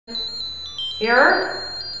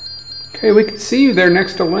Here? Okay, we can see you there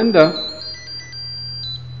next to Linda.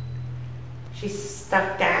 She's a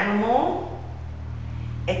stuffed animal.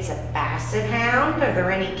 It's a basset hound. Are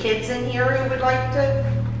there any kids in here who would like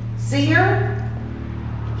to see her?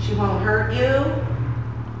 She won't hurt you.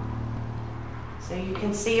 So you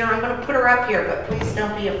can see her. I'm going to put her up here, but please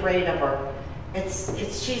don't be afraid of her.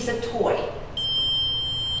 She's a toy.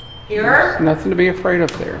 Here? There's nothing to be afraid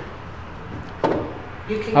of there.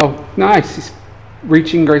 You can. Oh, nice. He's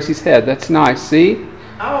reaching Gracie's head. That's nice. See?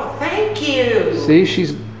 Oh, thank you. See,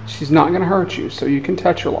 she's not going to hurt you, so you can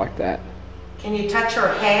touch her like that. Can you touch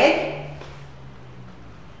her head?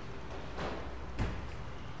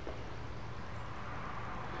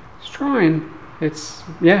 It's trying.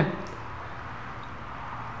 Yeah.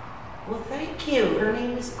 Well, thank you. Her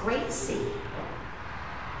name is Gracie.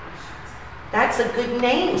 That's a good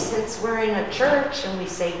name since we're in a church and we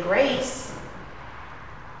say grace.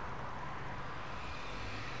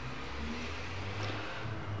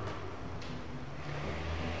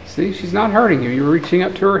 See, she's not hurting you. You're reaching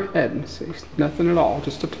up to her head. And see, nothing at all.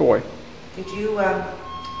 Just a toy. Did you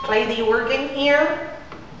play the organ here?